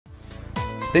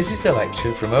This is a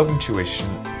lecture from Open Tuition.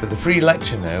 For the free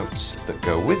lecture notes that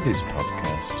go with this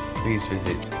podcast, please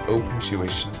visit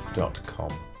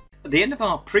opentuition.com. At the end of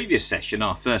our previous session,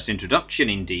 our first introduction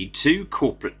indeed to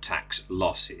corporate tax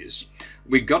losses,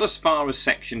 we got as far as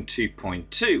section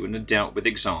 2.2 and had dealt with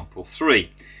example 3.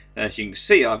 As you can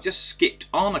see, I've just skipped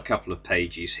on a couple of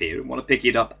pages here and want to pick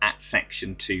it up at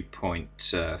section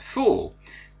 2.4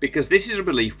 because this is a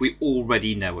relief we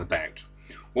already know about.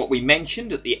 What we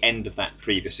mentioned at the end of that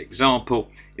previous example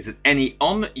is that any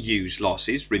unused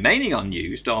losses remaining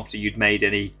unused after you'd made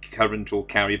any current or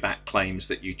carryback claims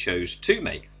that you chose to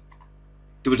make,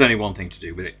 there was only one thing to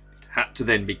do with it. It had to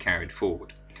then be carried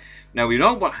forward. Now we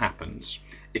know what happens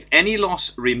if any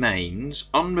loss remains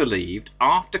unrelieved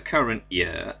after current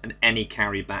year and any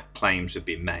carryback claims have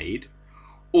been made,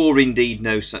 or indeed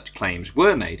no such claims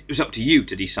were made. It was up to you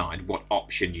to decide what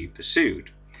option you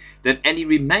pursued. Then any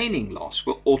remaining loss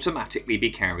will automatically be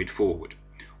carried forward.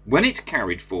 When it's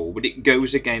carried forward, it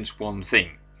goes against one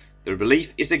thing. The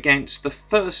relief is against the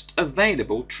first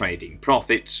available trading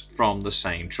profits from the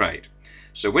same trade.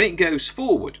 So when it goes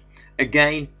forward,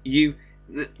 again,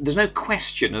 there's no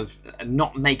question of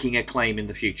not making a claim in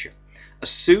the future.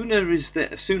 As soon as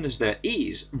there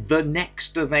is the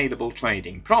next available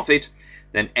trading profit,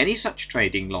 then any such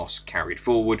trading loss carried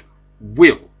forward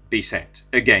will be set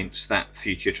against that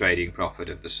future trading profit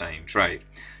of the same trade.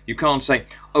 You can't say,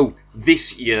 oh,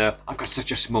 this year I've got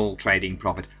such a small trading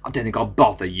profit, I don't think I'll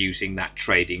bother using that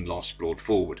trading loss brought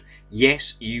forward.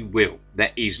 Yes, you will.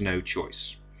 There is no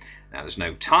choice. Now, there's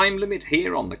no time limit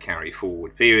here on the carry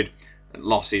forward period.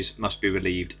 Losses must be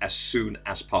relieved as soon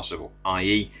as possible,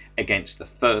 i.e. against the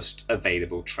first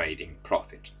available trading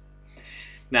profit.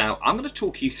 Now, I'm going to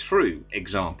talk you through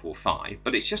example 5,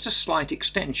 but it's just a slight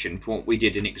extension for what we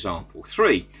did in example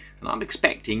 3, and I'm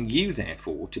expecting you,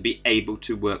 therefore, to be able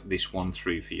to work this one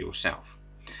through for yourself.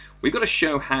 We've got to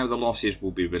show how the losses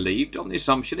will be relieved on the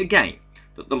assumption, again,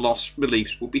 that the loss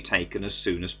reliefs will be taken as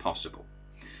soon as possible.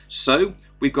 So,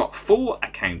 we've got 4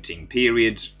 accounting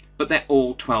periods, but they're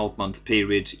all 12-month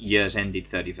periods, years ended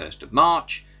 31st of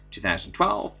March,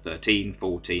 2012, 13,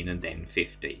 14, and then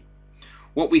 15.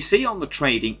 What we see on the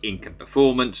trading income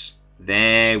performance,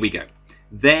 there we go.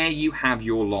 There you have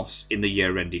your loss in the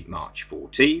year ended March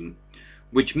 14,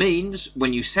 which means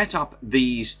when you set up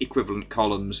these equivalent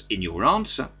columns in your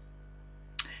answer,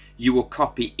 you will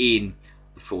copy in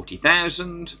the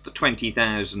 40,000, the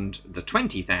 20,000, the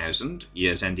 20,000,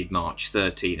 years ended March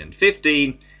 13 and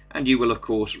 15, and you will of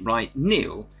course write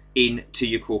nil into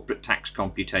your corporate tax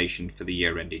computation for the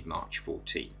year ended March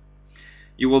 14.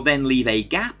 You will then leave a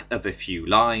gap of a few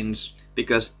lines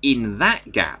because in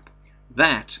that gap,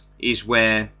 that is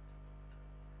where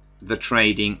the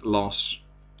trading loss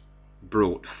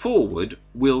brought forward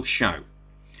will show.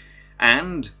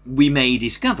 And we may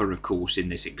discover, of course, in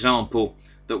this example,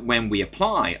 that when we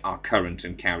apply our current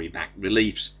and carryback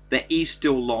reliefs, there is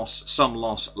still some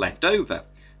loss left over,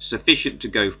 sufficient to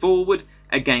go forward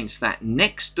against that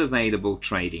next available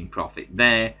trading profit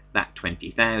there, that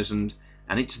 20,000,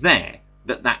 and it's there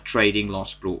that trading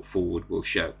loss brought forward will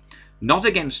show. Not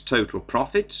against total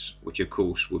profits, which of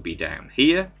course would be down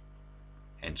here,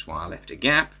 hence why I left a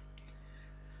gap.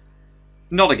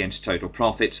 Not against total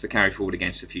profits, the carry forward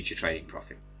against the future trading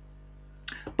profit.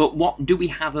 But what do we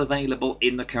have available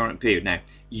in the current period? Now,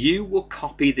 you will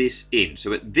copy this in.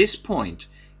 So at this point,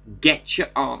 get your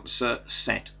answer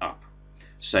set up.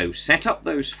 So set up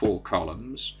those 4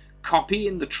 columns, copy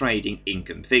in the trading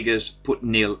income figures, put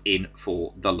nil in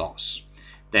for the loss.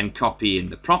 Then copy in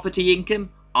the property income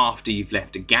after you've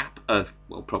left a gap of,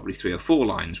 well, probably 3 or 4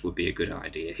 lines would be a good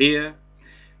idea here.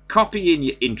 Copy in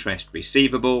your interest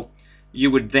receivable. You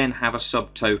would then have a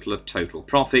subtotal of total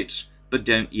profits, but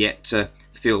don't yet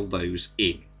fill those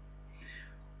in.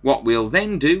 What we'll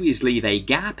then do is leave a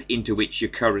gap into which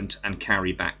your current and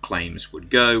carryback claims would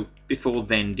go before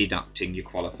then deducting your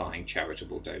qualifying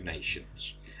charitable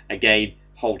donations. Again,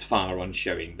 hold fire on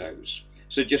showing those.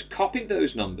 So just copy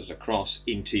those numbers across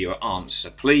into your answer,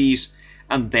 please,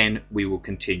 and then we will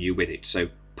continue with it. So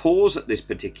pause at this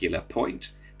particular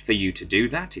point for you to do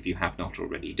that if you have not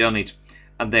already done it,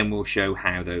 and then we'll show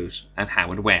how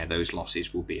and where those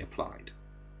losses will be applied.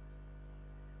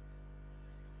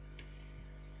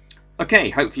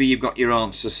 Okay, hopefully you've got your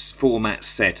answer format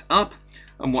set up,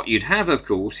 and what you'd have, of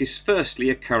course, is firstly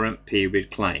a current period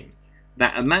claim.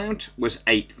 That amount was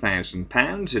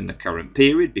 £8,000 in the current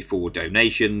period before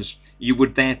donations. You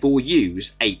would therefore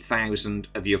use £8,000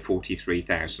 of your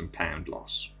 £43,000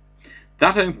 loss.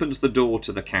 That opens the door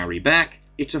to the carryback.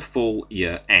 It's a full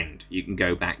year end. You can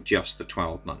go back just the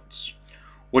 12 months.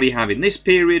 What do you have in this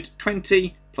period?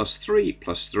 20 plus 3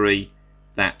 plus 3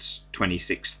 that's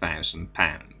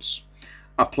 £26,000.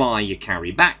 Apply your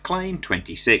carry back claim,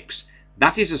 26,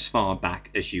 that is as far back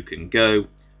as you can go,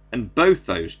 and both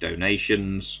those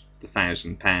donations, the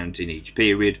 £1,000 in each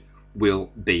period, will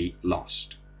be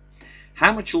lost.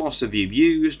 How much loss have you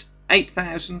used?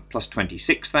 8,000 plus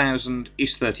 26,000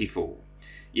 is 34.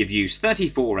 You've used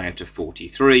 34 out of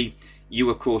 43. You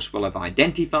of course will have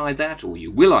identified that, or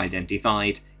you will identify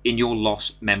it in your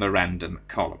loss memorandum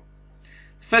column.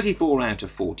 34 out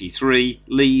of 43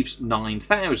 leaves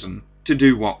 9,000 to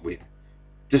do what with?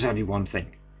 There's only one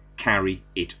thing: carry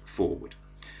it forward.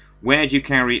 Where do you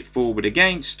carry it forward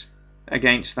against?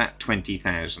 Against that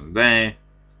 20,000 there.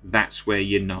 That's where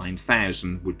your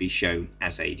 9,000 would be shown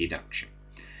as a deduction.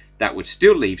 That would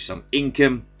still leave some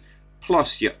income,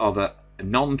 plus your other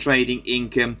non-trading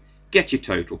income, get your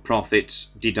total profits,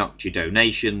 deduct your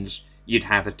donations. You'd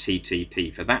have a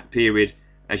TTP for that period,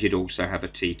 as you'd also have a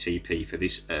TTP for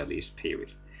this earliest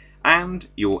period. And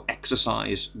your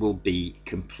exercise will be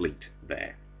complete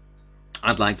there.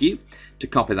 I'd like you to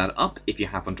copy that up if you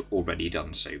haven't already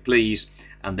done so, please,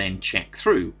 and then check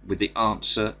through with the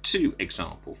answer to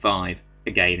example 5,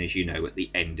 again as you know at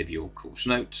the end of your course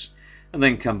notes, and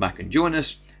then come back and join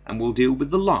us and we'll deal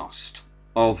with the last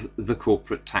of the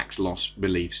corporate tax loss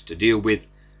reliefs to deal with,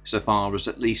 so far as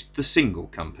at least the single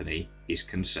company is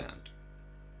concerned.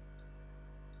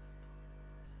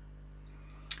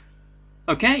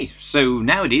 Okay, so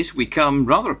now it is we come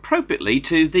rather appropriately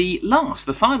to the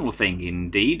final thing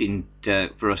indeed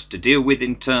for us to deal with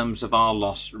in terms of our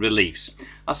loss reliefs.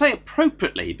 I say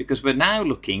appropriately because we're now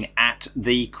looking at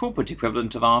the corporate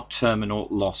equivalent of our terminal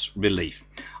loss relief,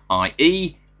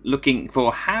 i.e. looking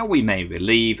for how we may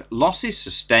relieve losses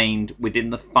sustained within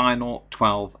the final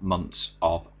 12 months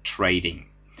of trading.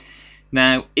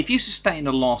 Now, if you sustain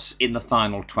a loss in the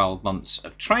final 12 months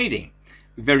of trading,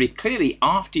 very clearly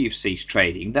after you've ceased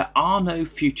trading, there are no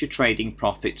future trading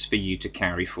profits for you to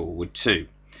carry forward to.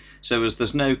 So as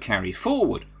there's no carry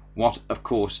forward, what of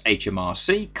course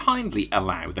HMRC kindly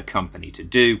allow the company to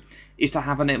do is to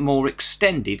have a more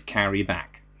extended carry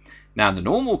back. Now the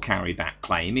normal carry back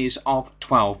claim is of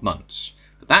 12 months,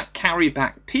 but that carry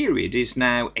back period is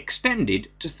now extended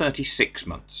to 36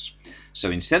 months.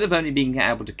 So instead of only being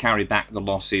able to carry back the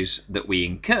losses that we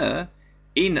incur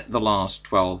in the last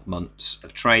 12 months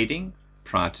of trading,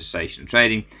 prior to cessation of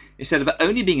trading, instead of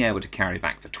only being able to carry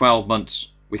back for 12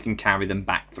 months, we can carry them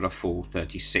back for a full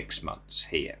 36 months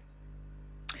here.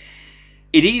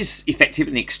 It is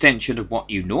effectively an extension of what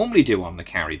you normally do on the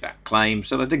carryback claim,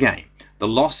 so that again, the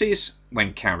losses,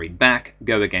 when carried back,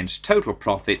 go against total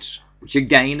profits, which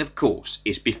again, of course,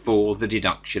 is before the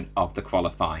deduction of the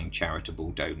qualifying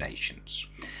charitable donations.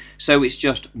 So it's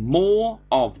just more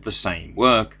of the same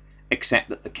work, except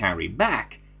that the carry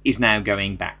back is now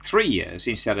going back 3 years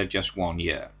instead of just 1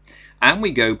 year. And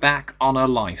we go back on a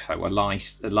LIFO,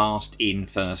 a last in,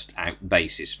 first out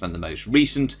basis, from the most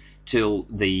recent till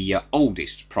the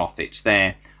oldest profits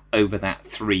there over that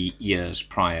 3 years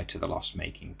prior to the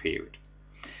loss-making period.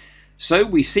 So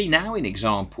we see now in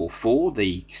example 4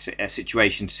 the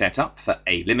situation set up for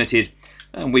A Limited,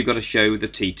 and we've got to show the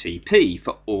TTP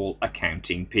for all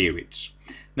accounting periods.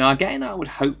 Now again, I would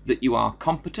hope that you are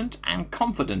competent and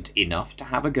confident enough to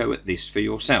have a go at this for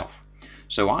yourself.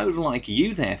 So I would like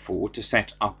you therefore to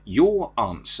set up your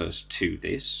answers to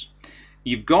this.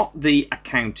 You've got the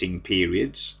accounting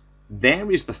periods,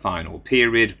 there is the final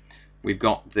period, we've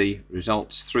got the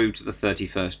results through to the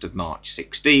 31st of March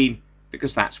 16,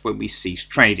 because that's when we ceased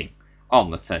trading,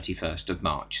 on the 31st of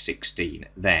March 16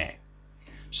 there.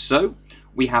 So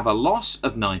we have a loss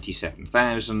of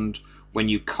 97,000. When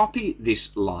you copy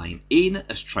this line in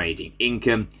as trading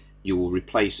income, you will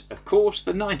replace, of course,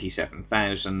 the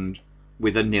 97,000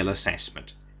 with a nil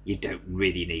assessment. You don't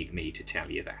really need me to tell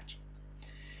you that.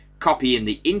 Copy in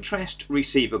the interest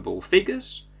receivable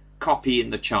figures, copy in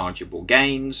the chargeable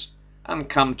gains, and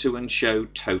come to and show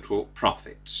total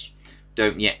profits.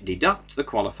 Don't yet deduct the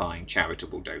qualifying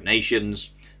charitable donations,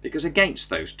 because against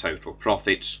those total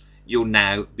profits, you'll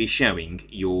now be showing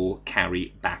your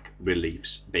carry back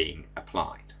reliefs being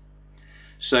applied.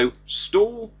 So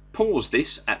pause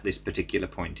this at this particular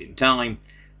point in time,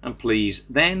 and please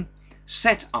then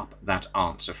set up that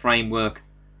answer framework,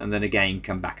 and then again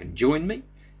come back and join me.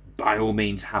 By all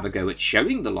means have a go at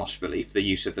showing the loss relief, the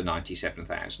use of the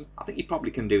 97,000. I think you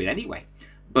probably can do it anyway,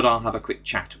 but I'll have a quick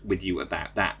chat with you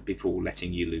about that before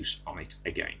letting you loose on it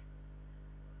again.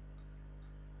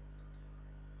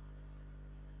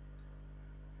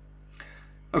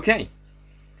 Okay,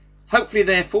 Hopefully,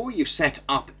 therefore, you've set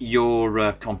up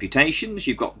your computations.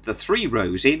 You've got the 3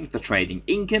 rows in for trading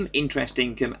income, interest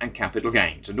income and capital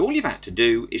gains. And all you've had to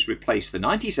do is replace the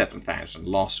 97,000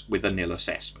 loss with a nil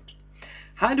assessment.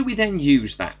 How do we then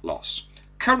use that loss?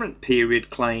 Current period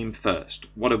claim first.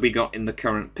 What have we got in the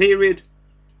current period?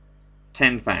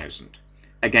 10,000.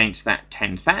 Against that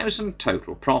 10,000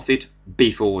 total profit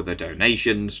before the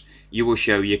donations, you will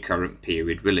show your current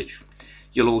period relief.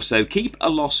 You'll also keep a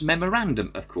loss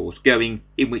memorandum, of course, going,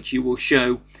 in which you will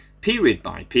show period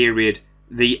by period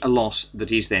the loss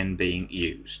that is then being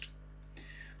used.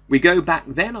 We go back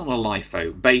then on a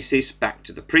LIFO basis back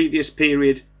to the previous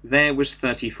period. There was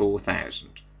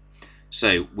 34,000.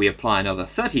 So we apply another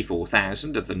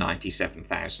 34,000 of the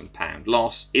 £97,000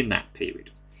 loss in that period.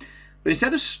 But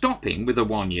instead of stopping with a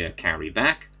 1-year carry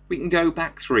back, we can go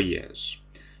back 3 years.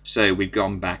 So we've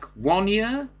gone back 1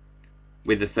 year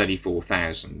with the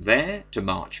 34,000 there to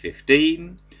March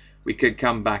 15. We could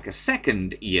come back a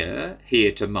second year here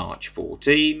to March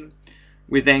 14.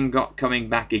 We then got coming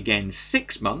back again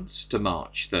 6 months to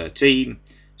March 13.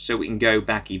 So we can go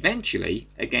back eventually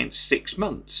against 6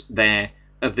 months there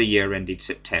of the year ended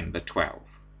September 12.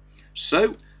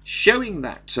 So showing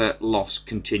that loss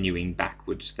continuing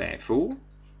backwards, therefore,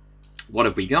 what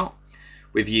have we got?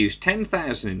 We've used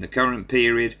 10,000 in the current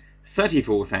period,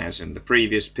 34,000 in the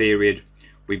previous period.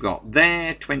 We've got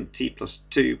there 20 plus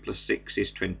 2 plus 6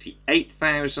 is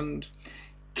 28,000.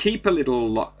 Keep a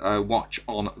little watch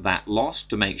on that loss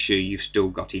to make sure you've still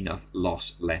got enough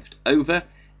loss left over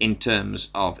in terms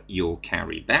of your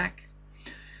carry back.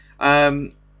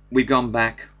 We've gone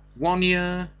back 1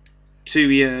 year, 2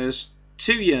 years,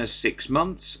 2 years, 6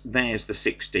 months. There's the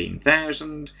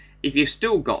 16,000. If you've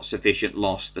still got sufficient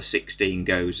loss, the 16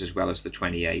 goes as well as the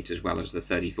 28, as well as the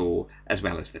 34, as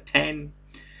well as the 10.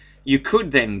 You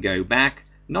could then go back,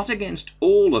 not against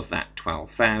all of that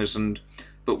 12,000,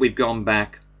 but we've gone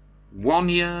back 1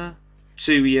 year,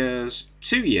 2 years,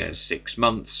 2 years, 6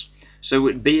 months. So it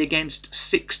would be against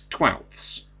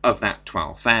 6/12 of that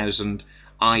 12,000,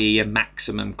 i.e. a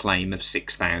maximum claim of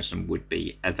 6,000 would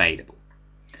be available.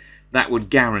 That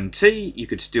would guarantee you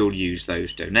could still use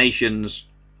those donations,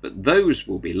 but those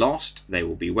will be lost, they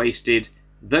will be wasted.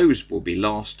 Those will be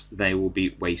lost, they will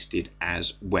be wasted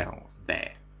as well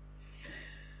there.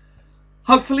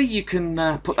 Hopefully you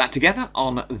can put that together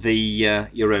on the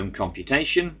your own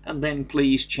computation, and then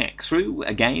please check through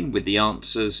again with the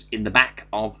answers in the back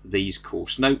of these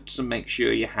course notes and make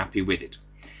sure you're happy with it.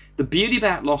 The beauty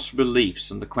about loss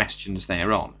reliefs and the questions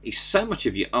thereon is so much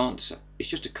of your answer is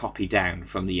just a copy down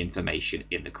from the information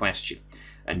in the question,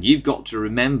 and you've got to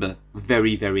remember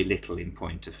very, very little in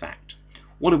point of fact.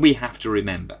 What do we have to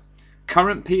remember?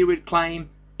 Current period claim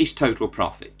is total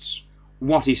profits.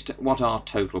 What are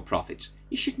total profits?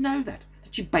 You should know that.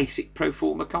 That's your basic pro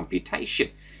forma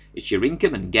computation. It's your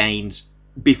income and gains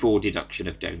before deduction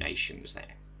of donations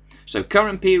there. So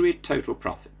current period, total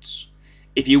profits.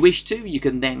 If you wish to, you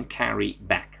can then carry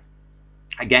back.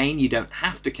 Again, you don't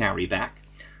have to carry back,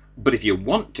 but if you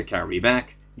want to carry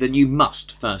back, then you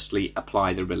must firstly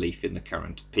apply the relief in the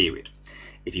current period.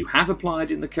 If you have applied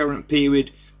in the current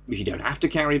period, if you don't have to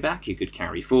carry back, you could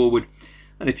carry forward.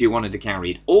 And if you wanted to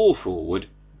carry it all forward,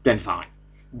 then fine.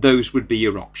 Those would be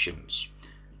your options.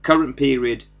 Current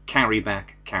period, carry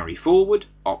back, carry forward,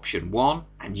 option 1,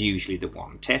 and usually the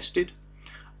one tested.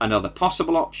 Another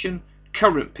possible option,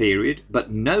 current period,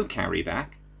 but no carry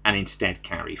back, and instead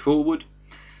carry forward.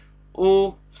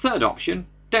 Or third option,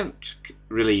 don't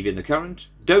relieve in the current,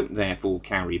 don't therefore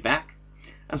carry back,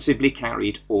 and simply carry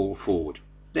it all forward.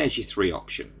 There's your 3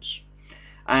 options.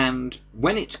 And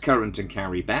when it's current and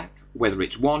carry back, whether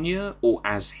it's 1 year or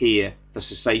as here for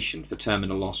cessation, for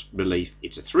terminal loss relief,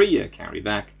 it's a 3-year carry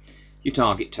back, you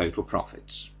target total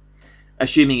profits.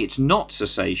 Assuming it's not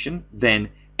cessation, then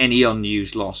any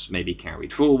unused loss may be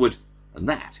carried forward, and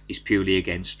that is purely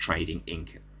against trading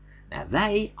income. Now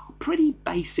they are pretty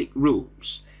basic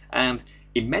rules, and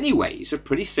in many ways are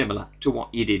pretty similar to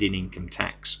what you did in income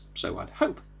tax, so I'd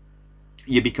hope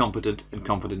you'd be competent and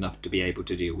confident enough to be able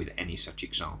to deal with any such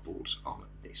examples on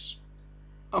this.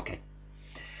 Okay,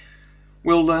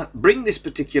 we'll bring this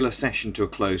particular session to a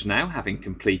close now, having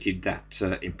completed that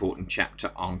important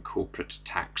chapter on corporate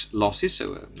tax losses.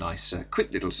 So a nice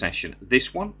quick little session,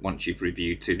 this one, once you've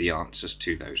reviewed through the answers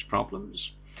to those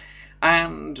problems.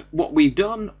 And what we've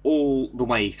done all the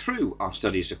way through our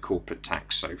studies of corporate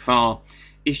tax so far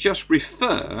is just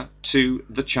refer to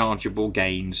the chargeable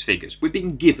gains figures. We've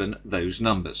been given those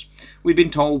numbers. We've been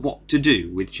told what to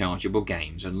do with chargeable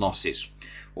gains and losses.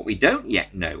 What we don't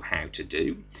yet know how to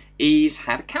do is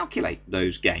how to calculate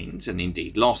those gains and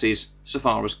indeed losses so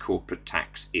far as corporate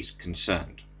tax is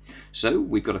concerned. So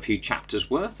we've got a few chapters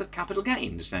worth of capital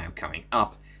gains now coming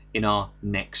up in our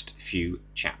next few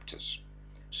chapters.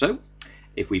 So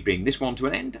if we bring this one to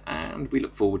an end, and we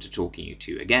look forward to talking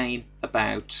to you again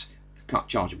about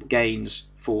chargeable gains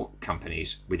for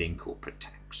companies within corporate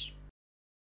tax.